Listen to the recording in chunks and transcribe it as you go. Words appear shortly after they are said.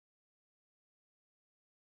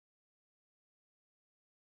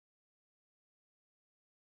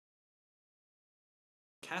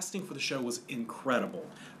Casting for the show was incredible.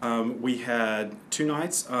 We had 2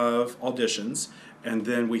 nights of auditions, and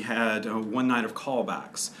then we had 1 night of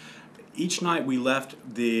callbacks. Each night we left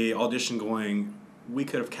the audition going, we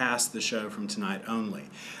could have cast the show from tonight only.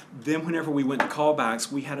 Then whenever we went to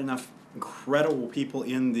callbacks, we had enough incredible people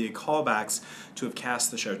in the callbacks to have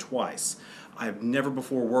cast the show twice. I've never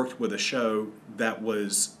before worked with a show that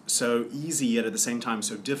was so easy yet at the same time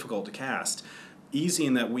so difficult to cast. Easy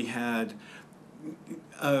in that we had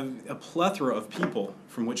a plethora of people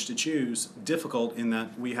from which to choose. Difficult in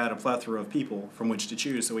that we had a plethora of people from which to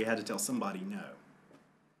choose, so we had to tell somebody no.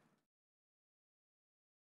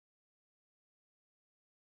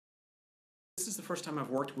 This is the first time I've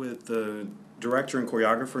worked with the director and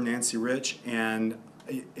choreographer, Nancy Rich, and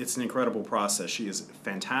it's an incredible process. She is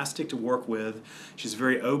fantastic to work with. She's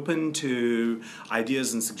very open to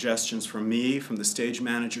ideas and suggestions from me, from the stage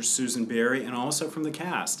manager, Susan Berry, and also from the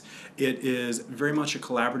cast. It is very much a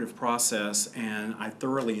collaborative process, and I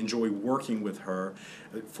thoroughly enjoy working with her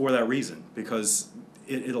for that reason, because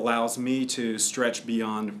it allows me to stretch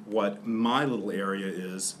beyond what my little area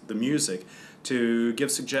is, the music, to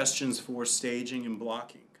give suggestions for staging and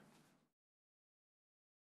blocking.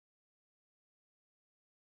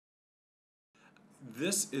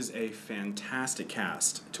 This is a fantastic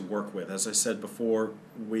cast to work with. As I said before,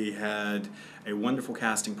 we had a wonderful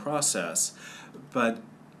casting process, but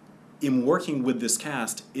in working with this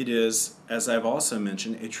cast, it is, as I've also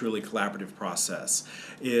mentioned, a truly collaborative process.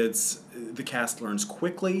 The cast learns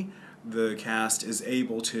quickly. The cast is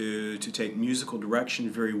able to take musical direction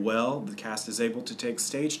very well. The cast is able to take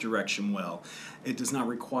stage direction well. It does not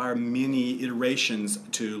require many iterations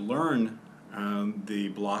to learn the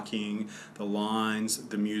blocking, the lines,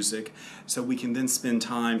 the music. So we can then spend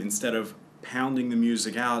time, instead of pounding the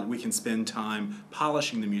music out, we can spend time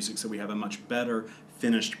polishing the music so we have a much better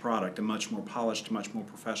finished product, a much more polished, much more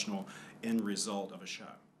professional end result of a show.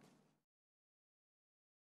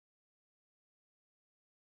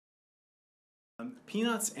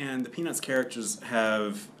 Peanuts and the Peanuts characters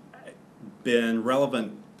have been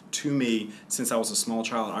relevant to me since I was a small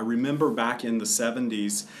child. I remember back in the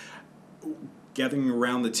 70s gathering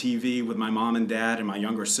around the TV with my mom and dad and my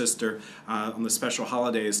younger sister on the special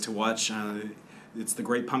holidays to watch It's the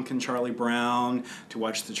Great Pumpkin Charlie Brown, to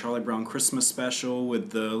watch the Charlie Brown Christmas special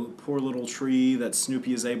with the poor little tree that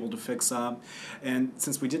Snoopy is able to fix up. And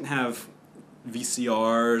since we didn't have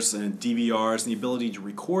VCRs and DVRs and the ability to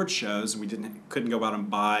record shows, and we couldn't go out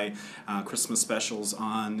and buy Christmas specials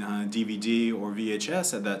on DVD or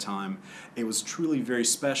VHS at that time, it was truly very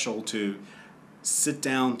special to sit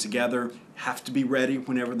down together, have to be ready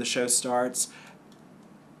whenever the show starts.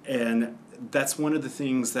 And that's one of the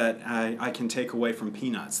things that I can take away from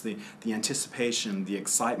Peanuts, the anticipation, the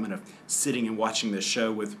excitement of sitting and watching this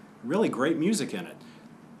show with really great music in it,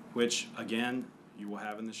 which, again, you will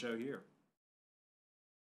have in the show here.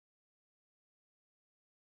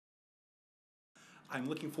 I'm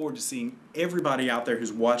looking forward to seeing everybody out there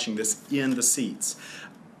who's watching this in the seats.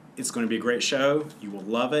 It's going to be a great show. You will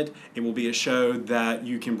love it. It will be a show that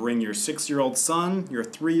you can bring your 6-year-old son, your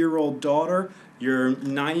 3-year-old daughter, your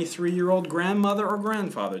 93-year-old grandmother or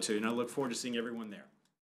grandfather to, and I look forward to seeing everyone there.